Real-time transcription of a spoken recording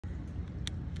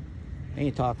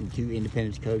And talking to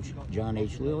Independence coach John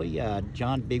H. Lilly.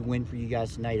 John, big win for you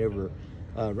guys tonight over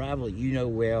rival you know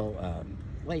well.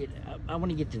 Late, I want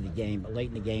to get to the game, but late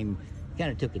in the game,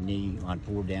 kind of took a knee on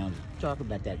 4 downs. Talk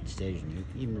about that decision.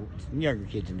 Even some younger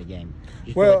kids in the game. Do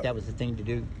you feel like that was the thing to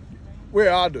do?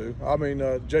 Well, I do. I mean,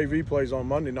 JV plays on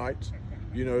Monday nights.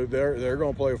 You know, they're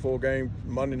going to play a full game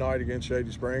Monday night against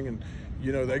Shady Spring, and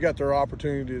you know they got their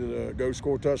opportunity to go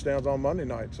score touchdowns on Monday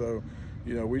night. So,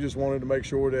 you know, we just wanted to make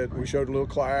sure that we showed a little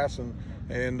class,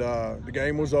 and the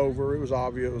game was over. It was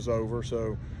obvious it was over.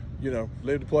 So, you know,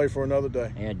 live to play for another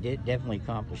day. Yeah, did definitely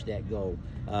accomplish that goal.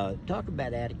 Talk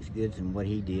about Atticus Goodson, what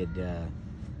he did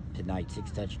tonight,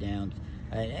 6 touchdowns.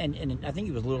 And I think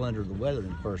he was a little under the weather in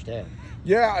the first half.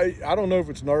 Yeah, I don't know if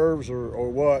it's nerves or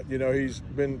what. You know, he's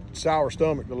been sour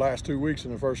stomach the last 2 weeks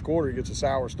in the first quarter. He gets a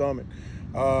sour stomach.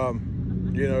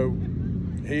 You know,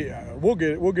 we'll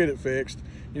get it fixed.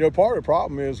 You know, part of the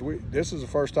problem is this is the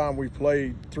first time we've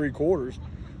played 3 quarters,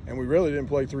 and we really didn't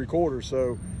play 3 quarters.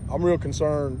 So I'm real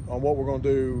concerned on what we're going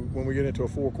to do when we get into a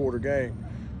 4-quarter game.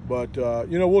 But,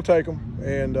 you know, we'll take them.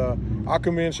 And I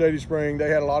commend Shady Spring. They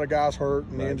had a lot of guys hurt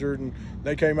and injured, and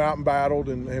they came out and battled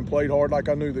and played hard like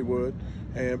I knew they would.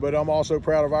 But I'm also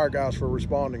proud of our guys for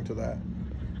responding to that.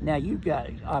 Now, you've got,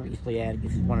 obviously,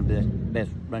 Atticus is one of the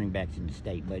best running backs in the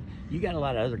state, but you got a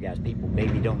lot of other guys people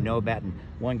maybe don't know about, and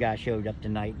one guy showed up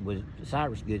tonight was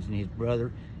Atticus Goodson, his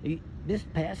brother. This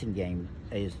passing game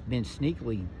has been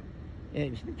sneakily –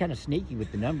 it's been kind of sneaky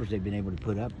with the numbers they've been able to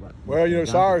put up. Well, you know,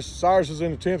 Cyrus is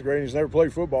in the 10th grade. And he's never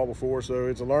played football before, so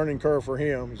it's a learning curve for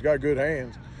him. He's got good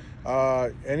hands,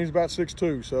 and he's about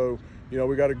 6'2". So, you know,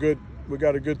 we got a good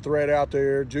threat out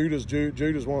there.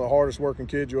 Judah's one of the hardest working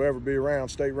kids you'll ever be around.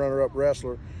 State runner-up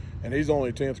wrestler, and he's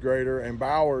only a 10th grader. And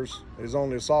Bowers is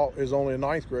only a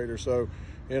 9th grader. So,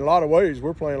 in a lot of ways,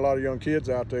 we're playing a lot of young kids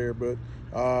out there. But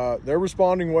they're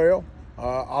responding well.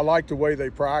 I like the way they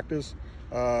practice.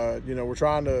 You know, we're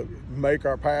trying to make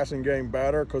our passing game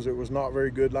better because it was not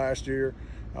very good last year.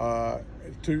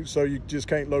 So you just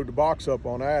can't load the box up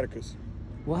on Atticus.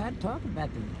 Well, I'd talk about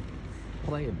the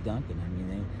play of Duncan.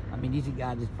 I mean, he's a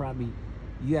guy that's probably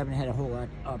you haven't had a whole lot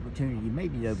of opportunity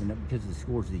maybe to open up because of the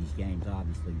scores of these games,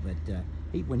 obviously. But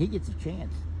when he gets a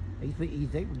chance,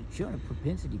 he's able to show a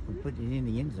propensity for putting it in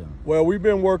the end zone. Well, we've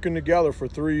been working together for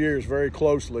 3 years very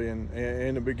closely, and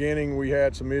in the beginning we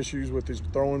had some issues with his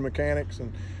throwing mechanics,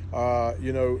 and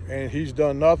you know, and he's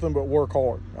done nothing but work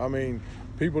hard. I mean,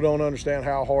 people don't understand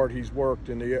how hard he's worked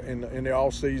in the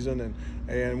off season,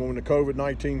 and when the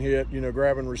COVID-19 hit, you know,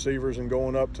 grabbing receivers and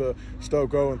going up to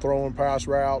Stokoe and throwing pass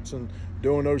routes and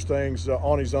doing those things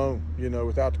on his own, you know,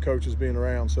 without the coaches being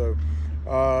around. So.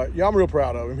 Yeah, I'm real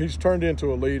proud of him. He's turned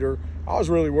into a leader. I was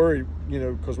really worried, you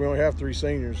know, because we only have 3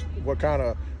 seniors, what kind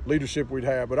of leadership we'd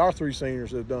have. But our 3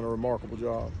 seniors have done a remarkable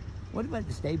job. What about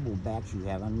the stable backs you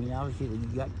have? I mean, obviously you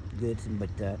got Goodson, but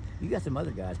you got some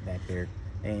other guys back there.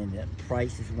 And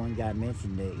Price is one guy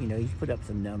mentioned. You know, he's put up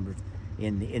some numbers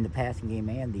in the passing game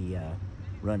and the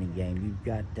running game. You've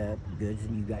got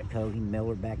Goodson, you've got Cody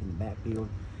Miller back in the backfield.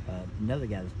 Another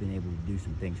guy that's been able to do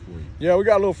some things for you. Yeah, we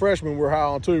got a little freshman we're high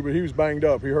on too, but he was banged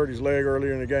up. He hurt his leg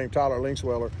earlier in the game, Tyler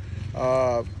Linksweller.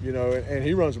 You know, and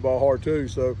he runs the ball hard too.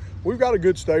 So we've got a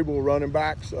good stable of running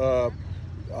backs. You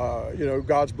know,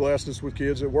 God's blessed us with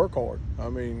kids that work hard. I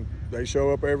mean, they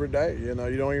show up every day. You know,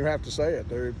 you don't even have to say it.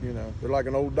 They're like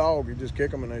an old dog. You just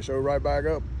kick them and they show right back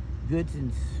up.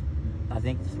 Goodson's, I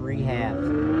think, 3 halves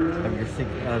of your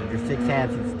 6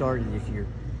 halves you've started this year.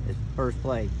 His first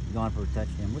play, gone for a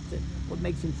touchdown. What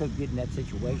makes him so good in that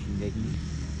situation that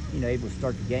he's able to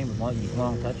start the game with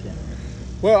long touchdowns?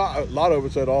 Well, a lot of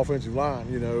it's that offensive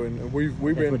line, you know, and we've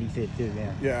That's been. What he said too,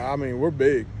 yeah. Yeah, I mean, we're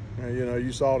big. You know,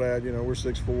 you saw that. You know, we're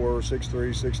 6'4", 6'3",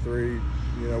 6'3".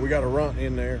 You know, we got a runt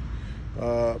in there,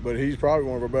 but he's probably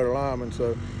one of our better linemen.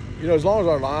 So, you know, as long as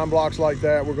our line blocks like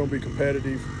that, we're going to be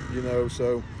competitive. You know,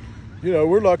 so. You know,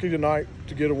 we're lucky tonight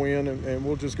to get a win, and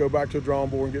we'll just go back to the drawing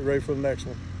board and get ready for the next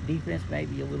one. Defense may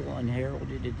be a little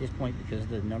unheralded at this point because of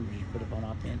the numbers you put up on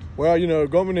offense. Well, you know,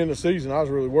 going into the season, I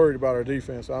was really worried about our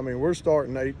defense. I mean, we're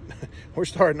starting 8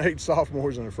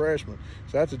 sophomores and a freshman,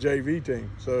 so that's a JV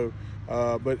team. So,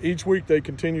 but each week they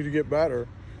continue to get better.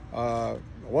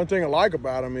 One thing I like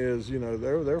about them is, you know,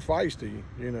 they're feisty.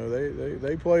 You know,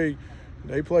 they play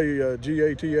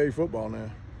GATA football now.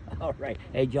 All right.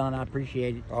 Hey, John, I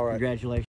appreciate it. All right. Congratulations.